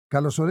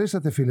Καλώς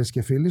ορίσατε φίλες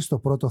και φίλοι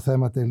στο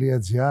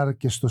protothema.gr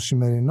και στο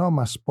σημερινό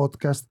μας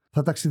podcast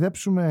θα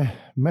ταξιδέψουμε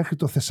μέχρι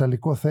το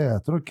Θεσσαλικό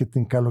Θέατρο και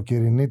την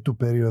καλοκαιρινή του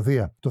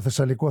περιοδεία. Το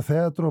Θεσσαλικό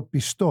Θέατρο,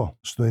 πιστό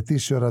στο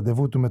ετήσιο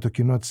ραντεβού του με το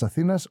κοινό της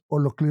Αθήνας,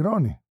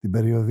 ολοκληρώνει την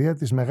περιοδεία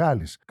της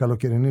μεγάλης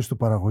καλοκαιρινής του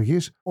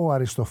παραγωγής «Ο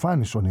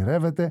Αριστοφάνης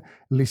ονειρεύεται»,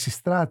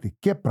 Λυσιστράτη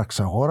και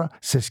Πραξαγόρα,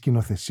 σε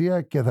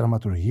σκηνοθεσία και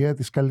δραματουργία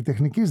της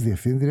καλλιτεχνικής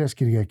διευθύντριας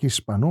Κυριακής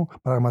Σπανού,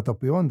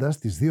 πραγματοποιώντας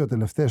τις δύο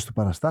τελευταίες του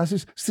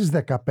παραστάσεις στις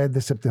 15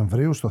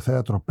 Σεπτεμβρίου στο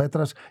Θέατρο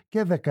Πέτρας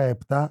και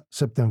 17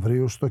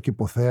 Σεπτεμβρίου στο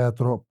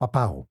Κηποθέατρο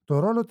Παπάγου. Το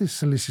ρόλο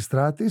της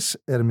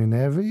Λυσιστράτης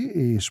ερμηνεύει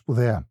η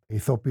σπουδαία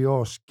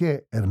ηθοποιός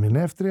και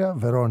ερμηνεύτρια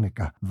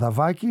Βερόνικα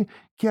Δαβάκη,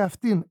 και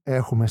αυτήν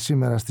έχουμε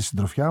σήμερα στη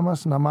συντροφιά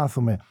μας να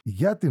μάθουμε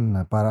για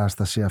την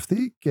παράσταση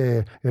αυτή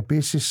και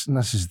επίσης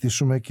να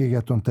συζητήσουμε και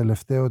για τον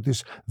τελευταίο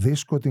της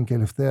δίσκο, την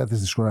τελευταία της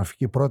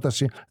δισκογραφική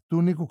πρόταση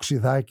του Νίκο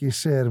Ξυδάκη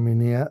σε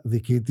ερμηνεία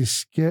δική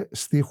της και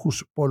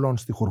στίχους πολλών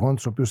στιχουργών,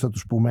 τους οποίους θα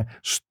τους πούμε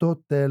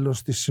στο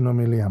τέλος της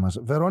συνομιλία μας.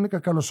 Βερόνικα,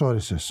 καλώς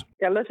όρισες.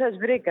 Καλώς σας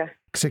βρήκα.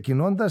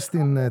 Ξεκινώντας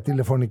την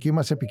τηλεφωνική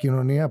μας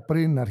επικοινωνία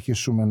πριν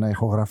αρχίσουμε να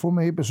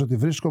ηχογραφούμε, είπες ότι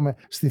βρίσκομαι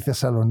στη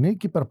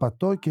Θεσσαλονίκη,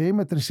 περπατώ και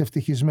είμαι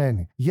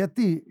τρισευτυχισμένη.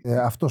 Γιατί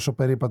αυτός ο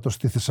περίπατος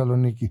στη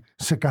Θεσσαλονίκη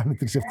σε κάνει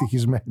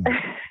τρισευτυχισμένη?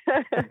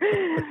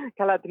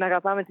 Καλά, την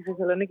αγαπάμε τη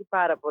Θεσσαλονίκη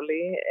πάρα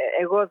πολύ.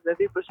 Εγώ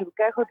δηλαδή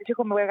προσωπικά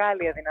έχω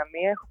μεγάλη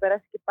αδυναμία. Έχω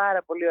περάσει και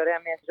πάρα πολύ ωραία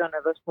μια σεζόν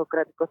εδώ στο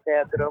Κρατικό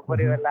Θέατρο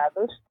Βορείου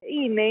Ελλάδος.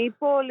 Είναι η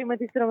πόλη με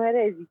τις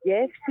τρομερές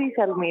γεύσεις,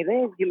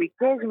 αλμυρές,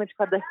 γλυκές, με τη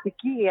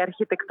φανταστική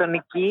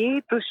αρχιτεκτονική,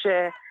 τους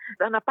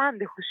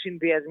αναπάντεχους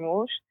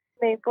συνδυασμούς.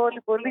 Είναι η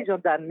πόλη πολύ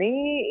ζωντανή,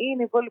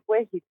 είναι η πόλη που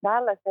έχει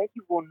θάλασσα, έχει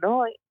βουνό.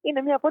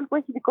 Είναι μια πόλη που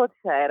έχει δικό της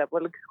αέρα,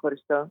 πολύ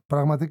ξεχωριστό.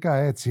 Πραγματικά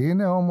έτσι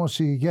είναι, όμως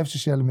οι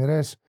γεύσεις, οι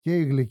αλμυρές και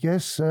οι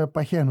γλυκές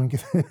παχαίνουν.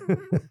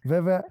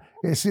 Βέβαια,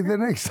 εσύ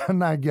δεν έχεις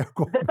ανάγκη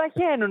ακόμα. Δεν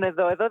παχαίνουν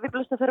εδώ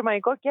δίπλα στο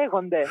θερμαϊκό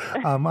καίγονται.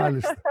 Α,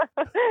 μάλιστα.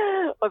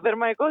 Ο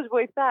θερμαϊκός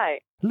βοηθάει.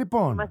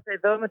 Λοιπόν. Είμαστε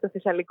εδώ με το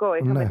Θεσσαλικό.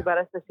 Είχαμε την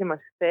παράστασή μας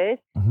χθες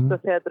στο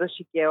Θέατρο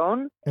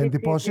Σικαιών.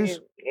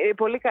 Εντυπώσεις?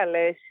 Πολύ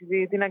καλές.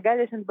 Την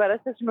αγκάλιασαν την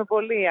παράσταση με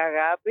πολύ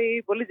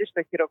αγάπη, πολύ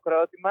ζεστό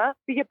χειροκρότημα.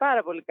 Πήγε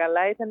πάρα πολύ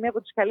καλά. Ήταν μια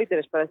από τις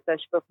καλύτερες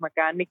παραστάσεις που έχουμε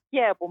κάνει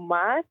και από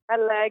εμάς,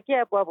 αλλά και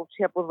από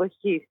άποψη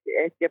αποδοχής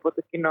από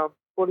το κοινό.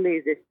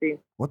 Πολύ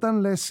ζεστή. Όταν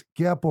λες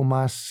και από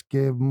εμάς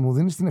και μου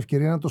δίνεις την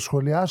ευκαιρία να το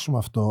σχολιάσουμε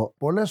αυτό,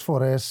 πολλές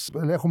φορές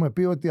έχουμε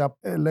πει ότι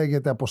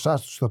λέγεται από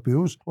εσάς τους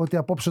ηθοποιούς ότι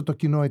απόψε το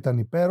κοινό ήταν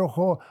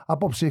υπέροχο,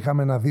 απόψε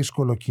είχαμε ένα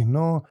δύσκολο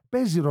κοινό.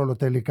 Παίζει ρόλο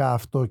τελικά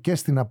αυτό και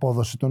στην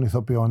απόδοση των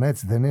ηθοποιών,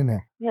 έτσι δεν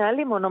είναι? Μια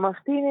άλλη μόνο. Με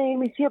αυτή είναι η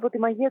μισή από τη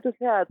μαγεία του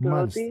θεάτρου.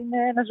 Μάλιστα. Ότι είναι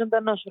ένας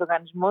ζωντανός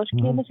οργανισμός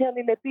και είναι σε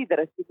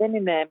αλληλεπίδραση.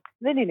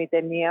 Δεν είναι η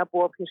ταινία που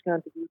όποιος και να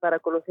την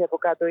παρακολουθεί από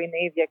κάτω είναι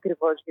ίδια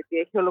ακριβώς, γιατί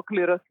έχει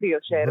ολοκληρωθεί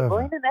ως έργο.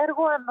 Βέβαια. Είναι ένα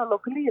έργο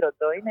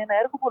ανολοκλήρωτο. Είναι ένα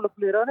έργο που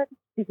ολοκληρώνεται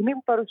τη στιγμή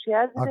που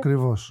παρουσιάζεται.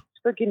 Ακριβώς.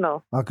 Στο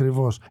κοινό.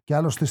 Ακριβώς. Και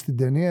άλλωστε στην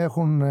ταινία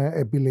έχουν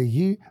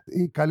επιλεγεί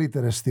οι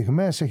καλύτερες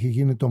στιγμές, έχει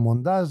γίνει το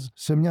μοντάζ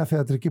σε μια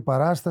θεατρική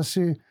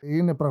παράσταση.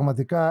 Είναι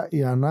πραγματικά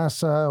η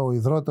ανάσα, ο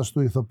ιδρώτας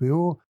του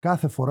ηθοποιού,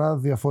 κάθε φορά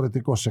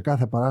διαφορετικός, σε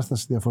κάθε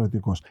παράσταση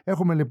διαφορετικός.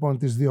 Έχουμε λοιπόν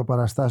τις δύο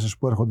παραστάσεις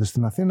που έρχονται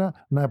στην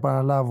Αθήνα. Να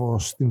επαναλάβω,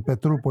 στην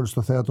Πετρούπολη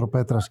στο Θέατρο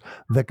Πέτρας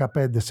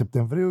 15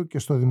 Σεπτεμβρίου και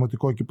στο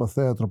Δημοτικό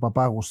Κηποθέατρο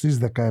Παπάγου στις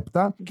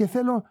 17. Και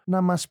θέλω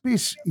να μας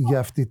πεις για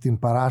αυτή την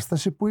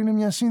παράσταση που είναι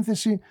μια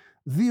σύνθεση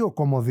δύο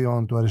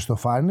κωμωδιών του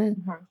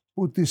Αριστοφάνη,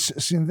 που τις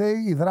συνδέει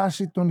η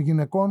δράση των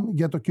γυναικών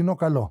για το κοινό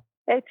καλό.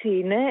 Έτσι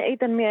είναι.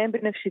 Ήταν μια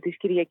έμπνευση της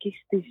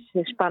Κυριακής της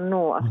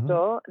Σπανού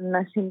αυτό,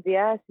 να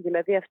συνδυάσει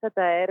δηλαδή αυτά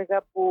τα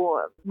έργα που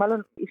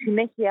μάλλον η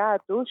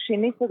συνέχεια τους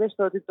συνίσταται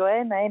στο ότι το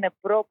ένα είναι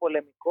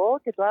προπολεμικό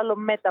και το άλλο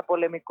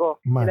μεταπολεμικό.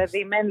 Μάλιστα. Δηλαδή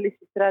η μεν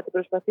Λυσιστράτη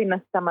προσπαθεί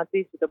να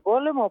σταματήσει τον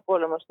πόλεμο, ο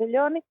πόλεμος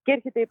τελειώνει και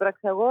έρχεται η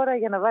Πραξαγόρα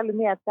για να βάλει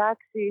μια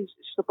τάξη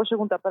στο πώς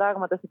έχουν τα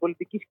πράγματα στην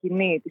πολιτική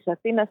σκηνή της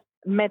Αθήνας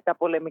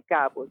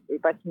μεταπολεμικά, που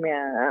υπάρχει μια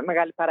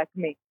μεγάλη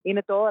παρακμή.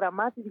 Είναι το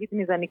όραμά της για την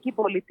ιδανική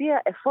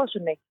πολιτεία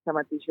εφόσον έχει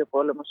σταματήσει ο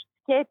πόλεμος.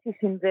 Και έτσι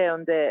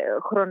συνδέονται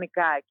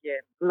χρονικά και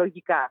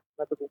λογικά,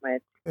 να το πούμε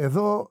έτσι.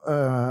 Εδώ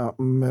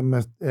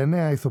με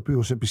 9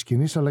 ηθοποιούς επί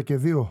σκηνής, αλλά και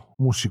 2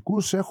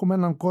 μουσικούς, έχουμε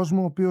έναν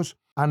κόσμο ο οποίος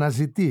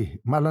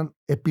αναζητεί, μάλλον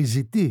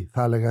επιζητεί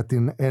θα έλεγα,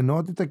 την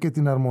ενότητα και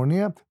την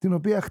αρμονία την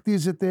οποία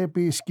χτίζεται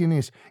επί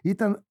σκηνής.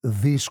 Ήταν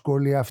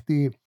δύσκολη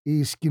αυτή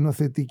η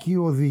σκηνοθετική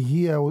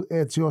οδηγία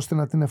έτσι ώστε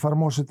να την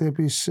εφαρμόσετε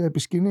επί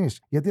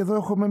σκηνής? Γιατί εδώ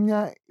έχουμε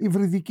μια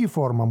υβριδική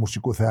φόρμα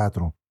μουσικού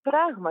θεάτρου.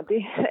 Πράγματι,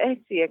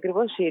 έτσι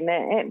ακριβώς είναι.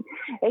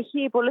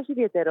 Έχει πολλές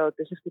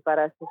ιδιαιτερότητες αυτή η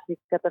παράσταση.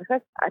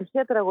 Καταρχάς,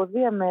 αρχαία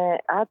τραγωδία με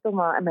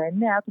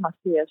 9 άτομα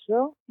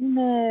θίασο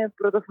είναι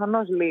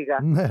πρωτοφανώς λίγα.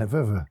 Ναι,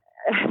 βέβαια.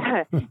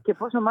 Και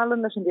πόσο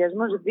μάλλον ο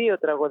συνδυασμός 2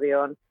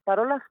 τραγωδιών. Παρ'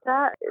 όλα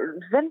αυτά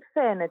δεν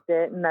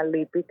φαίνεται να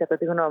λείπει, κατά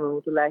τη γνώμη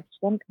μου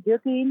τουλάχιστον,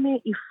 διότι είναι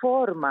η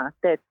φόρμα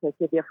τέτοια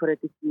και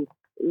διαφορετική.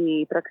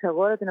 Η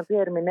Πραξαγόρα, την οποία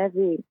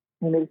ερμηνεύει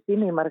η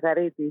Μυρσίνη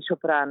Μαργαρίτη, η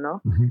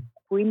σοπράνο,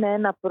 που είναι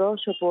ένα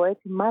πρόσωπο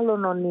έτσι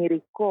μάλλον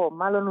ονειρικό,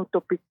 μάλλον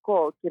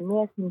ουτοπικό και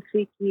μια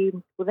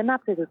συνθήκη που δεν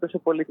άπτεται τόσο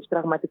πολύ της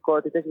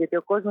πραγματικότητας, γιατί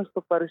ο κόσμος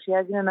που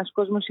παρουσιάζει είναι ένας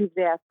κόσμος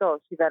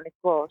ιδεατός,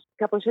 ιδανικός.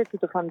 Κάπως έτσι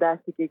το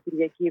φαντάστηκε η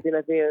Κυριακή,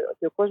 δηλαδή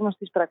ότι ο κόσμος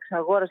της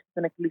Πραξαγόρας και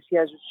των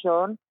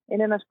εκκλησιαζουσών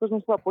είναι ένας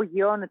κόσμος που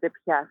απογειώνεται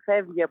πια,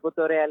 φεύγει από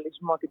το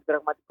ρεαλισμό και την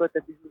πραγματικότητα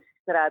της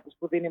Λυσιστράτης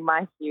που δίνει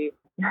μάχη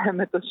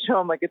με το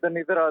σώμα και τον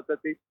ιδρώτα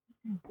της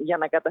για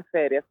να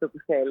καταφέρει αυτό που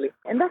θέλει.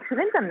 Εντάξει,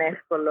 δεν ήταν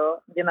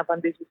εύκολο για να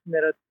απαντήσω στην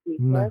ερώτησή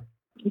σας,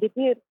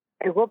 γιατί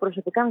εγώ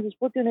προσωπικά να σας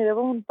πω ότι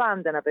ονειρευόμουν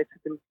πάντα να παίξω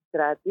τη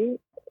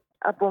Λυσιστράτη.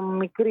 Από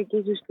μικρή και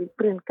ίσως και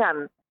πριν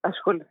καν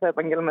ασχοληθώ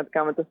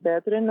επαγγελματικά με το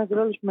θέατρο, είναι ένας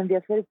ρόλος που με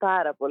ενδιαφέρει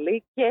πάρα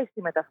πολύ και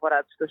στη μεταφορά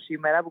του στο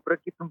σήμερα, που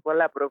προκύπτουν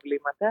πολλά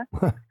προβλήματα.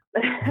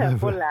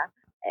 Πολλά.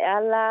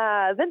 Αλλά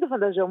δεν το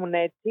φανταζόμουν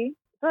έτσι.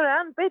 Τώρα,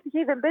 αν πέτυχε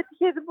ή δεν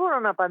πέτυχε, δεν μπορώ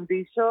να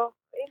απαντήσω.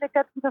 Είναι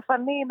κάτι που θα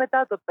φανεί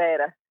μετά το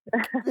πέρας.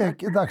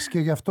 Εντάξει, και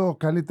γι' αυτό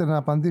καλύτερα να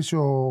απαντήσει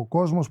ο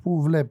κόσμος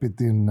που βλέπει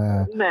την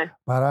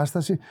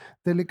παράσταση.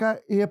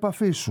 Τελικά, η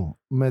επαφή σου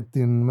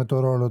με το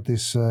ρόλο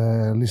της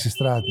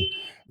Λυσιστράτη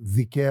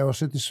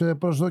δικαίωσε τις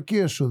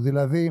προσδοκίες σου?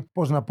 Δηλαδή,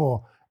 πώς να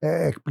πω,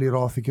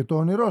 εκπληρώθηκε το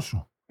όνειρό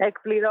σου?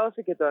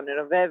 Εκπληρώθηκε το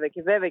όνειρο, βέβαια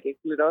και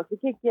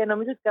εκπληρώθηκε, και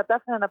νομίζω ότι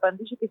κατάφερα να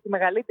απαντήσω και στη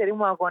μεγαλύτερη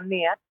μου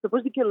αγωνία, το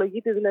πώς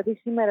δικαιολογείται δηλαδή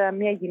σήμερα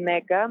μια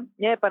γυναίκα,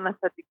 μια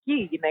επαναστατική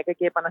γυναίκα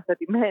και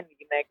επαναστατημένη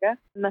γυναίκα,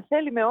 να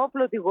θέλει με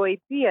όπλο τη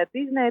γοητεία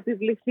της να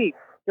επιβληθεί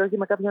και όχι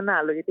με κάποιον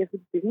άλλο. Γιατί αυτή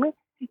τη στιγμή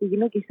οι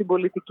γυναίκες στην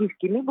πολιτική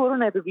σκηνή μπορούν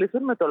να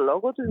επιβληθούν με το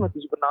λόγο τους, με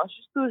τις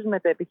γνώσεις τους, με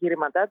τα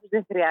επιχειρηματά τους.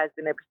 Δεν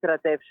χρειάζεται να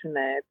επιστρατεύσουν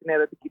την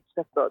ερωτική τους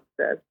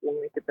ταυτότητα, ας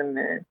πούμε,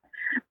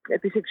 και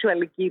τη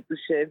σεξουαλική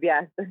τους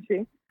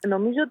διάσταση.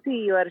 Νομίζω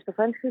ότι ο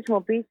Αριστοφάνης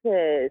χρησιμοποίησε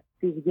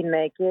τις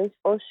γυναίκες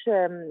ως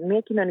μια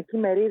κοινωνική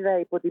μερίδα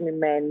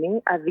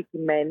υποτιμημένη,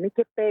 αδικημένη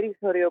και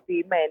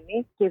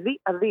περιθωριοποιημένη και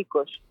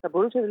αδίκως. Θα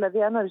μπορούσε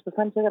δηλαδή, αν ο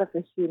Αριστοφάνης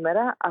έγραφε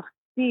σήμερα,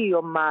 αυτή η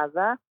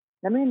ομάδα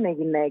να μην είναι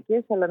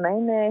γυναίκες, αλλά να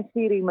είναι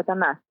Σύριοι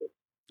μετανάστες.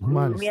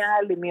 Μια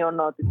άλλη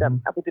μειονότητα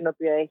από την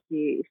οποία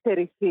έχει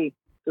στερηθεί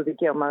το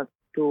δικαίωμα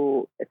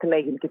του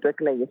εκλέγην και του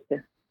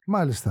εκλέγεστε.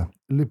 Μάλιστα.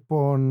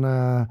 Λοιπόν,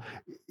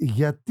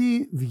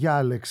 γιατί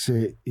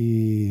διάλεξε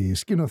η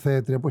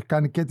σκηνοθέτρια που έχει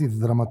κάνει και τη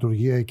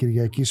δραματουργία, η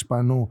Κυριακή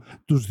Σπανού,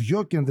 τους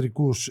δύο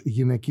κεντρικούς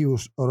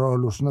γυναικείους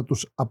ρόλους να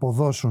τους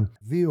αποδώσουν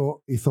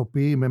δύο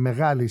ηθοποιοί με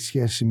μεγάλη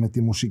σχέση με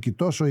τη μουσική,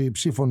 τόσο η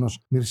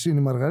ψήφωνος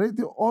Μυρσίνη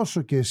Μαργαρίτη,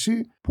 όσο και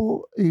εσύ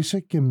που είσαι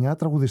και μια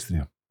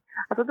τραγουδίστρια?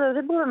 Αυτό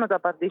δεν μπορώ να το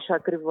απαντήσω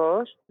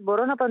ακριβώς.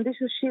 Μπορώ να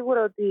απαντήσω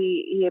σίγουρα ότι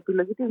η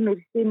επιλογή της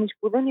Μυρσίνης,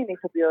 που δεν είναι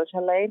ηθοποιός,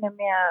 αλλά είναι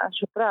μια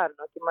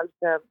σοπράνο και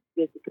μάλιστα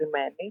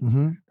διακεκριμένη,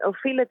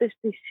 οφείλεται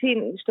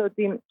στο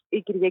ότι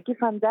η Κυριακή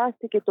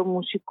φαντάστηκε το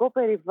μουσικό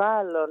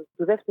περιβάλλον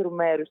του δεύτερου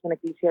μέρους των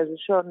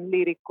εκκλησιαζουσών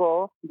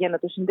λυρικό, για να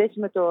το συνδέσει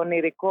με το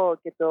ονειρικό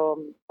και το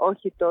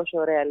όχι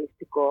τόσο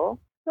ρεαλιστικό.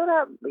 Τώρα,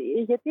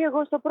 γιατί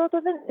εγώ στο πρώτο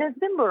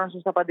δεν μπορώ να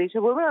σας το απαντήσω.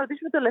 Μπορούμε να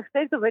ρωτήσουμε το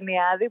Λευτέρη το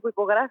Βενιάδη, που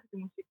υπογράφει τη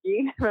μουσική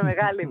με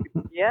μεγάλη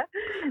επιτυχία,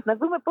 να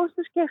δούμε πώς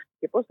το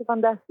σκέφτηκε, πώς το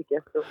φαντάστηκε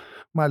αυτό.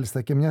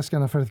 Μάλιστα, και μιας και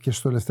αναφέρθηκε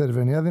στο Λευτέρη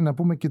Βενιάδη, να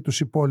πούμε και τους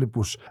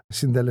υπόλοιπους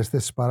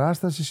συντελεστές της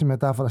παράστασης. Η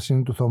μετάφραση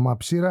είναι του Θωμά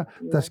Ψήρα,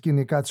 τα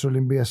σκηνικά της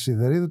Ολυμπίας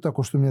Σιδερίδου, τα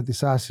κοστούμια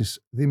της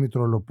Άσης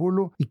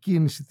Δήμητρολοπούλου, η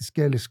κίνηση της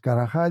Κέλλης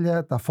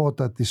Καραχάλια, τα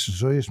φώτα της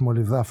Ζωής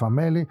Μολυβδά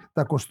Φαμέλη,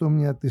 τα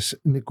κοστούμια της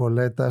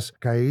Νικολέτας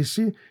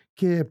Καΐση.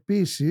 Και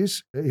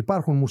επίσης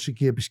υπάρχουν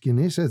μουσικοί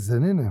επισκηνείς, έτσι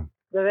δεν είναι?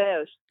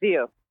 Βεβαίως,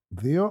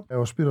 δύο.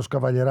 Ο Σπύρος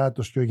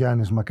Καβαλιεράτος και ο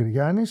Γιάννης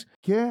Μακρυγιάννης.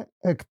 Και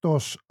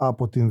εκτός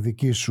από την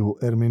δική σου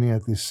ερμηνεία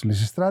της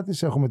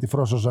Λυσιστράτης έχουμε τη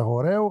Φρόσο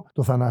Ζαγορέου,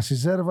 το Θανάση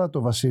Ζέρβα,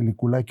 το Βασίλη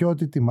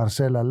Κουλακιώτη, τη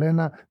Μαρσέλα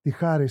Λένα, τη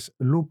Χάρης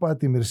Λούπα,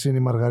 τη Μυρσίνη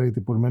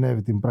Μαργαρίτη που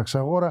ερμηνεύει την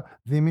Πραξαγόρα,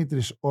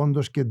 Δημήτρης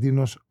Όντος και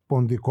Ντίνος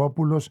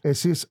Ποντικόπουλος.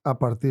 Εσείς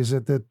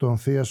απαρτίζετε τον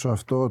θίασο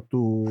αυτό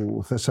του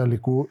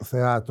Θεσσαλικού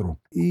Θεάτρου.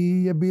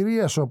 Η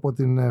εμπειρία σου από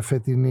την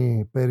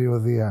φετινή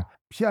περιοδία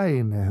ποια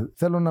είναι?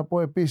 Θέλω να πω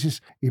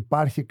επίσης,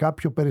 υπάρχει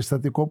κάποιο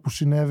περιστατικό που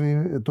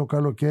συνέβη το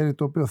καλοκαίρι,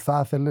 το οποίο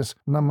θα ήθελες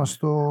να μας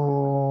το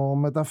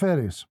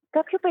μεταφέρεις?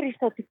 Κάποιο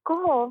περιστατικό?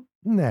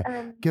 Ναι,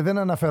 και δεν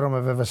αναφέρομαι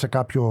βέβαια σε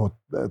κάποιο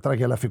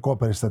τραγελαφικό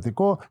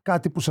περιστατικό,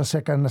 κάτι που σας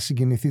έκανε να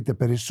συγκινηθείτε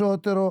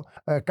περισσότερο,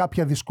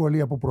 κάποια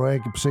δυσκολία που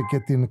προέκυψε και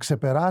την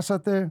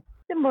ξεπεράσατε.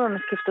 Δεν μπορώ να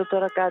σκεφτώ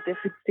τώρα κάτι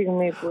αυτή τη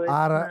στιγμή που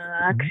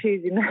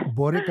αξίζει να...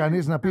 Μπορεί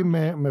κανείς να πει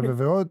με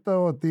βεβαιότητα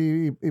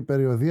ότι η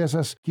περιοδία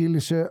σας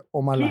κύλησε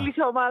ομαλά.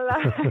 Κύλησε ομαλά.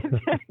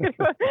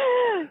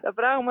 Τα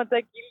πράγματα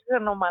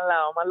κύλησαν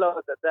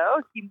ομαλότατα.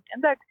 Όχι,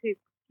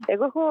 εντάξει.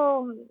 Εγώ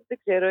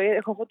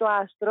έχω αυτό το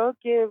άστρο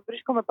και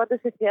βρίσκομαι πάντα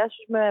σε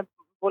θιάσους με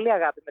πολύ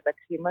αγάπη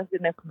μεταξύ μας.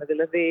 Δεν έχουμε,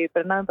 δηλαδή,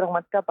 περνάμε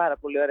πραγματικά πάρα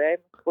πολύ ωραία.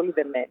 Είμαστε πολύ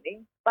δεμένοι.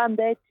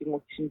 Πάντα έτσι μου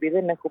έχει συμβεί.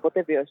 Δεν έχω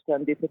ποτέ βιώσει το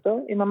αντίθετο.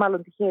 Είμαι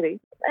μάλλον τυχερή.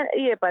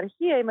 Η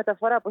επαρχία, η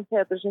μεταφορά από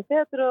θέατρο σε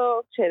θέατρο,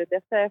 ξέρετε,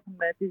 αυτά έχουν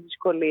τις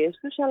δυσκολίες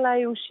τους. Αλλά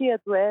η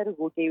ουσία του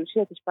έργου και η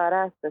ουσία της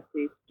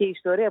παράστασης και η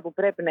ιστορία που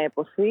πρέπει να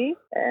υποθεί,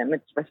 με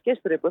τις βασικές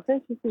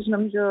προϋποθέσεις της,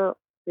 νομίζω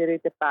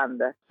τηρείται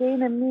πάντα. Και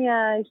είναι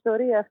μια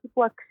ιστορία αυτή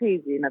που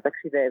αξίζει να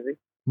ταξιδεύει.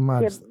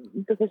 Μάλιστα.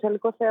 Και το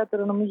Θεσσαλικό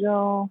Θέατρο νομίζω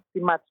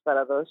τιμά τις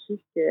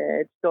παραδόσεις και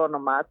το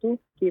όνομά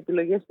του και οι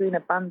επιλογές του είναι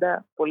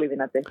πάντα πολύ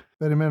δυνατές.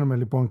 Περιμένουμε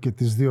λοιπόν και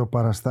τις 2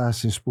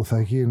 παραστάσεις που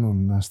θα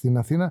γίνουν στην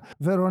Αθήνα.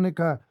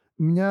 Βερόνικα,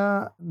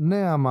 μια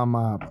νέα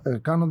μαμά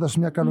κάνοντας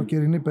μια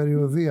καλοκαιρινή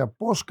περιοδεία,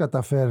 πώς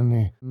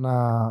καταφέρνει να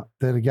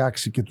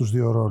ταιριάξει και τους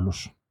 2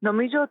 ρόλους?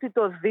 Νομίζω ότι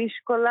το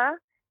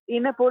δύσκολα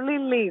είναι πολύ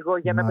λίγο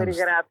για να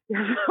περιγράψει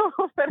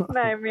αυτό.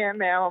 Περνάει μια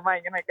νέα μαμά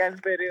για να κάνει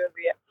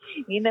περιοδεία.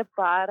 Είναι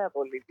πάρα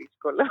πολύ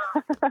δύσκολο.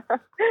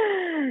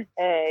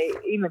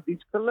 Είναι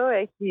δύσκολο.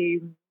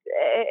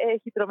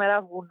 Έχει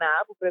τρομερά βουνά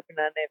που πρέπει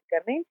να ανέβει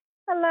κανείς.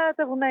 Αλλά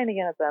τα βουνά είναι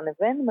για να τα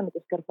ανεβαίνουμε, να τα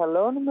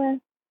σκαρφαλώνουμε,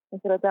 να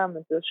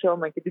κρατάμε το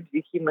σώμα και την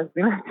ψυχή μας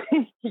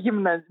δυνατή και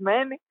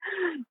γυμνασμένη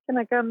και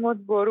να κάνουμε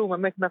ό,τι μπορούμε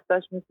μέχρι να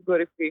φτάσουμε στην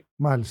κορυφή.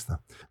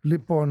 Μάλιστα.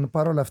 Λοιπόν,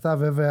 παρόλα αυτά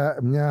βέβαια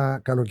μια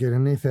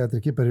καλοκαιρινή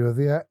θεατρική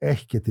περιοδεία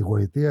έχει και τη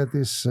γοητεία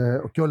της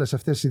και όλες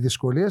αυτές οι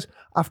δυσκολίες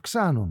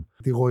αυξάνουν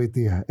τη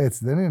γοητεία,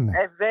 έτσι δεν είναι?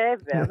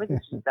 Βέβαια, μην το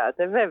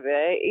συζητάτε, βέβαια.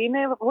 Είναι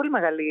πολύ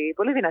μεγάλη,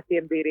 πολύ δυνατή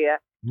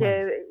εμπειρία.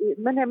 Και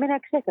μένει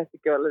αξέχαστη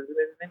κιόλας.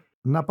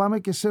 Να πάμε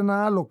και σε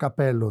ένα άλλο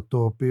καπέλο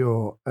το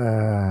οποίο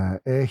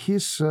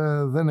έχεις.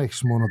 Δεν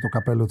έχεις μόνο το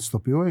καπέλο της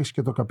ηθοποιού, έχεις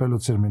και το καπέλο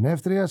της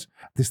ερμηνεύτριας,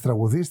 της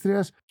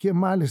τραγουδίστριας και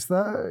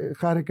μάλιστα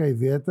χάρηκα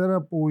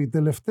ιδιαίτερα που η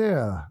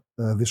τελευταία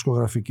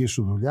δισκογραφική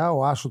σου δουλειά,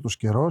 ο Άσωτος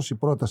καιρός, η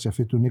πρόταση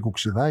αυτή του Νίκου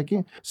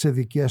Ξυδάκη, σε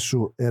δικές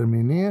σου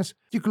ερμηνείες,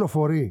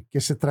 κυκλοφορεί και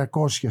σε 300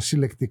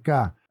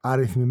 συλλεκτικά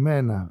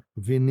αριθμημένα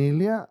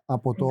βινίλια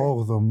από το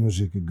Ogdoo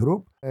Music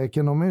Group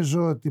και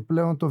νομίζω ότι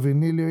πλέον το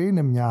βινίλιο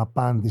είναι μια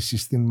απάντηση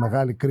στην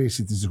μεγάλη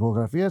κρίση της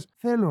δισκογραφίας.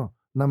 Θέλω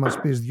να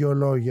μας πεις 2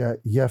 λόγια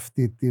για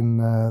αυτή τη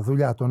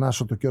δουλειά, τον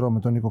Άσωτο καιρό με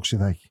τον Νίκο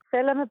Ξυδάκη.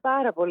 Θέλαμε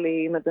πάρα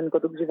πολύ με τον Νίκο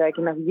τον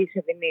Ξυδάκη να βγει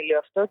σε βινίλιο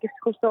αυτό και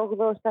ευτυχώς το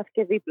 8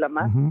 στάθηκε δίπλα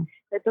μας.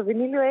 Το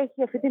βινίλιο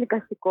έχει αυτή την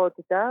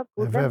εικαστικότητα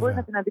που δεν μπορεί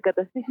να την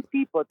αντικαταστήσει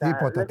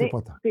τίποτα.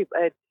 Τίποτα.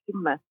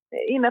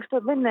 Είναι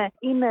αυτό,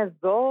 είναι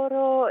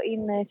δώρο,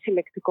 είναι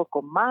συλλεκτικό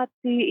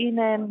κομμάτι,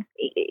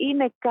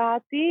 είναι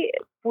κάτι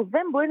που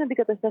δεν μπορεί να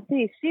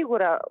αντικατασταθεί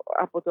σίγουρα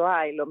από το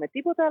άϊλο με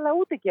τίποτα, αλλά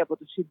ούτε και από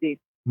το CD.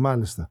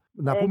 Μάλιστα.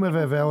 Να πούμε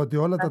βέβαια ότι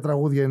όλα τα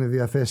τραγούδια είναι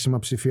διαθέσιμα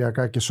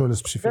ψηφιακά και σε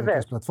όλες τις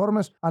ψηφιακές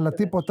πλατφόρμες, αλλά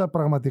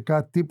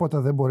πραγματικά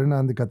τίποτα δεν μπορεί να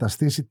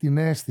αντικαταστήσει την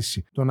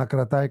αίσθηση. Το να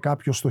κρατάει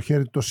κάποιος στο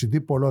χέρι το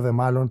CD, πολλό δε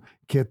μάλλον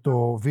και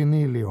το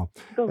βινίλιο.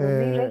 Το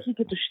βινίλιο έχει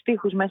και τους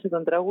στίχους μέσα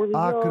των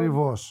τραγούδιων.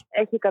 Ακριβώς.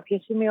 Έχει κάποια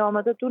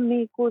σημειώματα του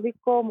Νίκου,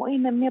 δικό μου.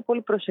 Είναι μια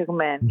πολύ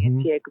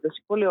προσεγμένη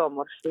έκδοση, πολύ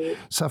όμορφη.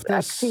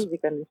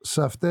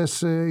 Σε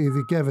αυτές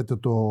ειδικεύεται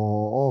το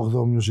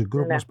Ogdoo Music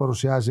Group, μας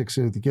παρουσιάζει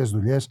εξαιρετικές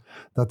δουλειές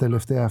τα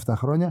τελευταία αυτά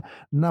χρόνια.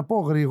 Να πω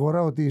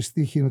γρήγορα ότι η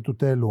στίχη είναι του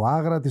Τέλου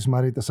Άγρα, της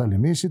Μαρίτας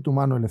Αλημίση, του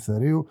Μάνου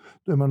Ελευθερίου,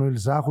 του Εμμανουήλ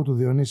Ζάχου, του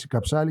Διονύση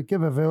Καψάλη και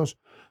βεβαίως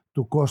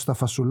του Κώστα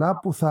Φασουλά,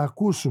 που θα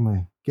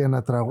ακούσουμε και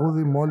ένα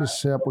τραγούδι μόλις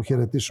σε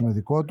αποχαιρετήσουμε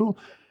δικό του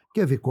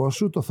και δικό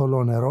σου, το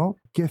Θολό Νερό,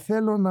 και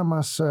θέλω να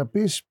μας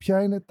πεις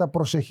ποια είναι τα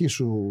προσεχή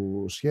σου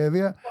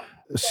σχέδια.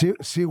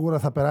 Σίγουρα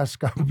θα περάσεις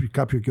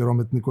κάποιο καιρό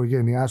με την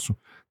οικογένειά σου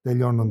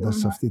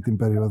τελειώνοντας αυτή την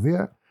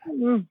περιοδία.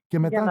 Και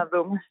μετά,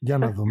 για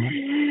να δούμε.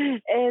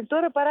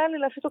 Τώρα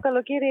παράλληλα αυτό το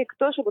καλοκαίρι,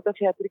 εκτός από τα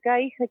θεατρικά,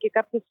 είχα και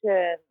κάποιες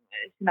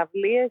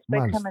συναυλίες.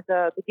 Παίξαμε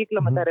το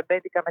κύκλο με τα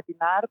ρεμπέτικα με την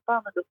άρπα,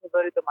 με τον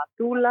Θοδωρή το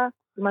Ματούλα.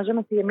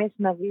 Ετοιμαζόμαστε για μια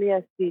συναυλία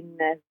στην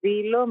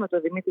Δήλο με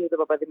τον Δημήτρη τον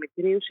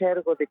Παπαδημητρίου σε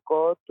έργο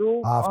δικό του.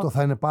 Αυτό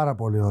θα είναι πάρα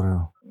πολύ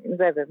ωραίο.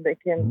 Βέβαια,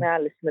 και με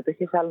άλλες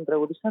συμμετοχές άλλων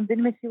τραγουδιστών. Δεν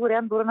είμαι σίγουρη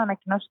αν μπορώ να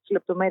ανακοινώσω τις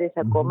λεπτομέρειες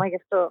ακόμα, γι'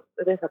 αυτό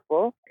δεν θα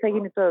πω. Θα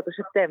γίνει τώρα το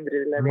Σεπτέμβριο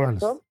δηλαδή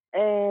αυτό.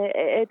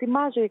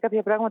 Ετοιμάζω για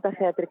κάποια πράγματα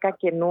θεατρικά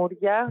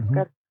καινούρια.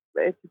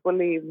 Έτσι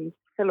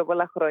θέλω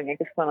πολλά χρόνια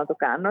και αυτό να το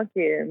κάνω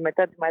και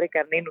μετά τη Μαρή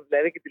Καρνίνου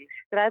δηλαδή και τη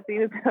Λυσιστράτη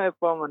είναι το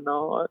επόμενο.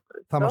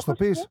 Θα μας το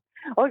πεις?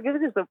 Όχι, δεν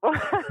θα το πω.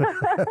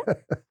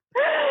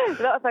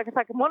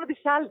 Μόνο τις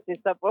σάλτσες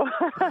θα πω.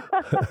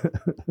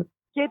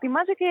 Και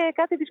ετοιμάζω και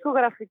κάτι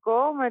δισκογραφικό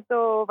με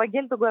το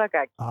Βαγγέλη τον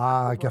Κορακάκη.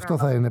 Και αυτό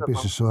θα είναι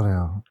επίσης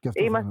ωραίο.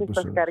 Είμαστε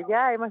στα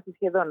σκαριά, είμαστε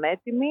σχεδόν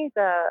έτοιμοι.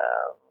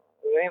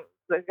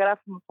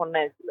 Γράφουμε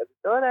φωνές δηλαδή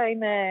τώρα,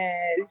 είναι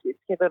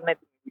σχεδόν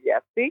έτοιμη η δουλειά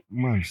αυτή.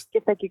 Μάλιστα.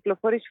 Και θα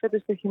κυκλοφορήσει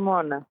φέτος το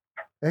χειμώνα.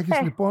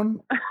 Έχεις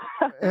λοιπόν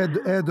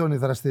έντονη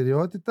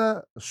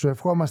δραστηριότητα, σου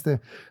ευχόμαστε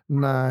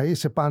να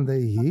είσαι πάντα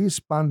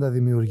υγιής, πάντα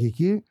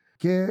δημιουργική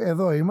και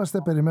εδώ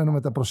είμαστε,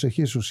 περιμένουμε τα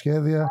προσεχή σου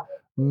σχέδια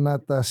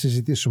να τα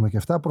συζητήσουμε και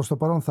αυτά. Προς το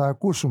παρόν θα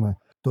ακούσουμε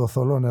το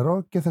Θολό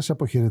Νερό και θα σε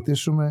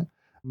αποχαιρετήσουμε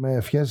με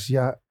ευχές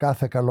για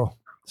κάθε καλό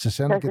σε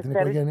σένα και την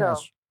οικογένειά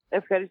σου.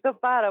 Ευχαριστώ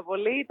πάρα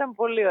πολύ. Ήταν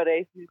πολύ ωραία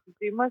η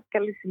συζήτησή μας.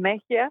 Καλή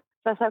συνέχεια.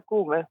 Σας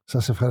ακούμε.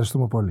 Σας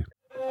ευχαριστούμε πολύ.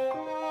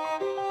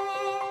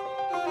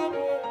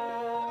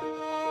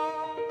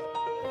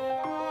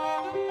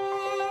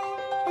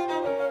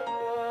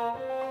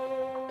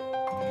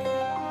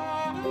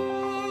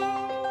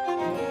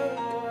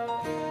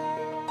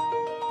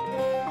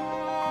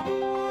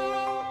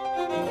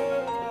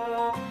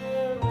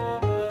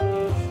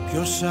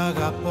 Ποιος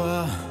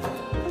αγαπά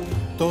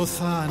το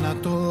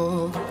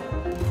θάνατο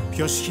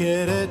Ποιος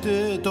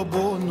χαίρεται τον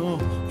πόνο,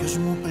 ποιος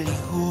μου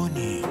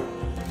πληγώνει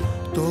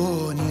το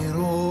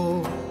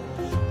όνειρο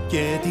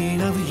και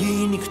την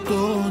αυγή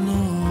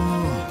νυχτώνω.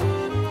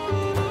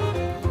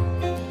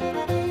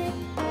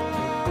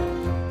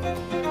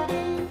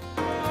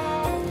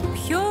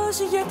 Ποιος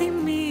για τη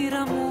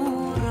μοίρα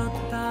μου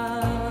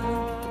ρωτά,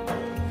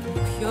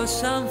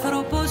 ποιος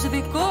άνθρωπος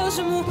δικός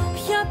μου,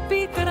 ποια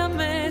πίκρα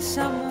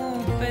μέσα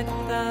μου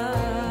πετά.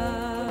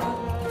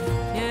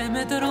 Και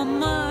με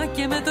τρομά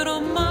και με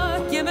τρομά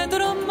και με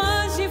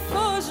τρομάζει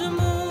φως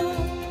μου.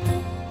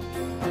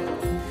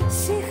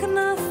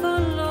 Συχνά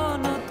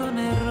θολώνω το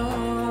νερό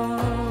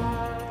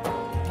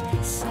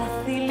σαν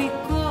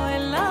θηλυκό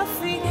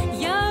ελάφι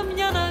για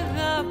μια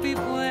αγάπη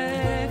που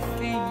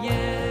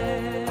έφυγε.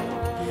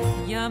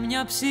 Για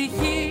μια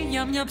ψυχή,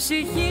 για μια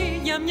ψυχή,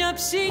 για μια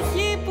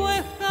ψυχή που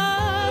εχάθη.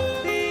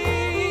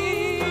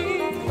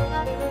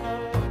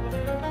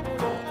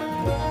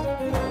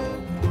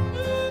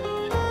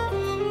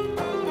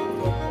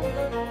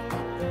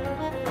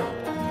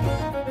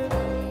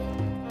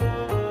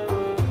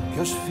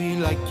 Ποιος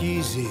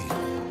φυλακίζει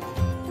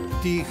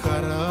τη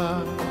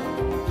χαρά,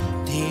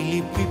 τη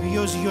λύπη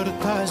ποιος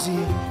γιορτάζει,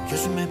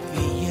 ποιος με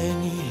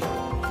πηγαίνει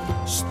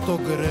στον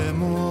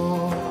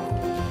γκρεμό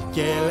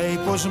και λέει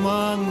πως μ'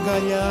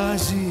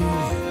 αγκαλιάζει.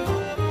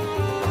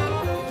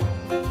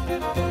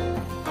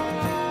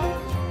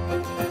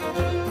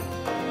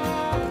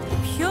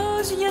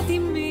 Ποιος για τη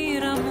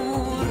μοίρα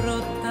μου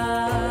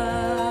ρωτά,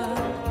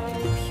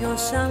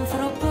 ποιος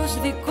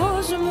άνθρωπος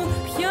δικός μου,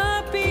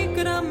 ποια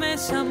πίκρα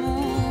μέσα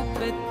μου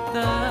πετά.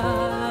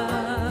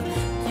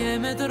 Και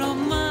με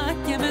τρομά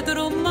και με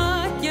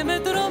τρομά και με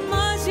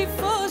τρομάζει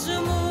φως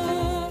μου.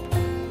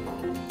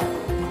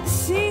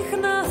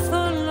 Συχνά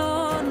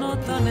θολώνω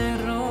το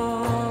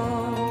νερό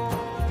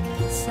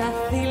σαν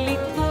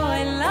θηλυκό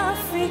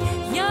ελάφι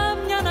για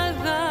μια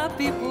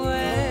αγάπη που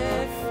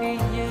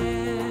έφυγε.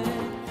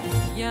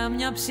 Για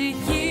μια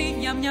ψυχή,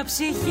 για μια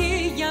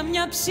ψυχή, για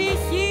μια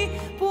ψυχή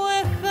που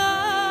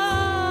εχάθη.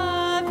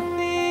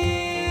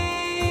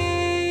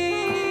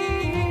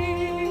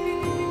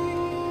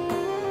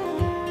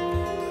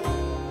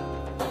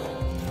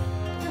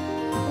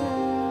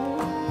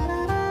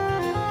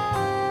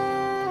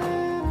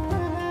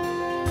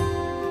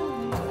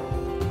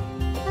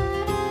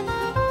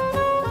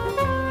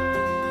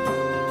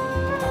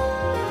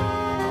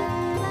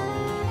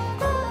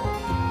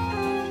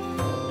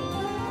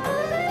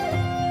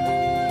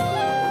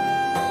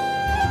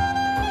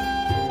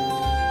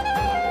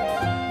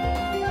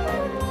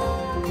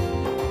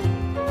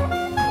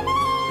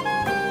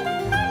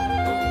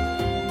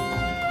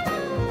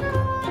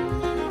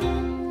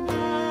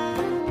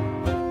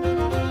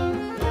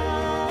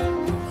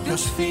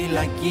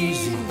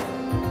 Φυλακίζει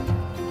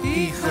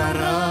τη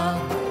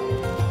χαρά,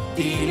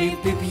 τη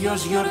λύπη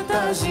ποιος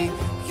γιορτάζει,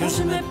 ποιος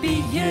με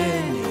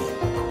πηγαίνει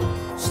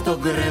στον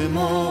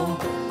γκρεμό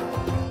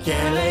και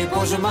λέει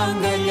πως μ'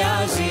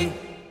 αγκαλιάζει.